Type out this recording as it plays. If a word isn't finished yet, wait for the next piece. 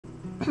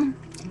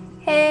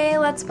Hey,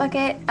 let's book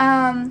it.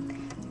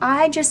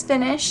 I just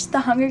finished The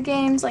Hunger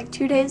Games like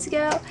 2 days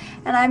ago,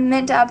 and I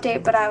meant to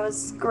update, but I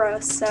was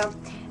gross, so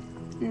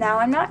now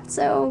I'm not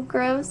so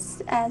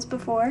gross as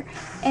before,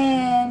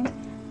 and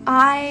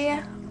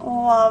I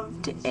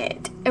loved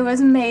it. It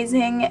was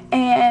amazing,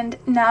 and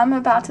now I'm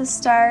about to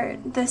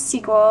start the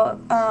sequel,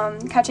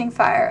 Catching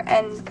Fire,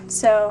 and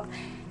so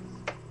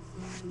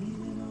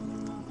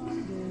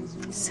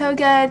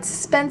good,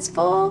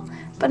 suspenseful,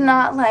 but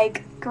not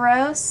like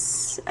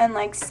gross and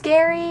like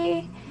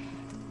scary,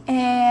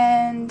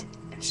 and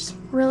it's just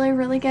really,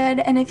 really good.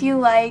 And if you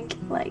like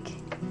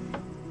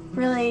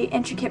really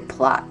intricate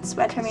plots,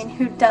 which I mean,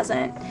 who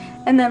doesn't?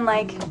 And then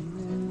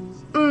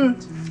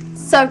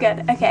so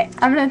good. Okay,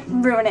 I'm gonna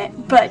ruin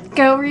it, but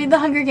go read The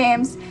Hunger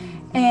Games,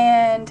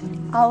 and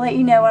I'll let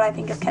you know what I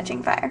think of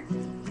Catching Fire.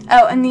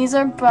 Oh, and these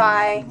are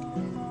by,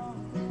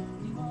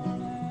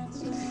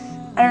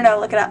 I don't know,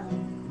 look it up.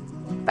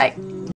 Bye.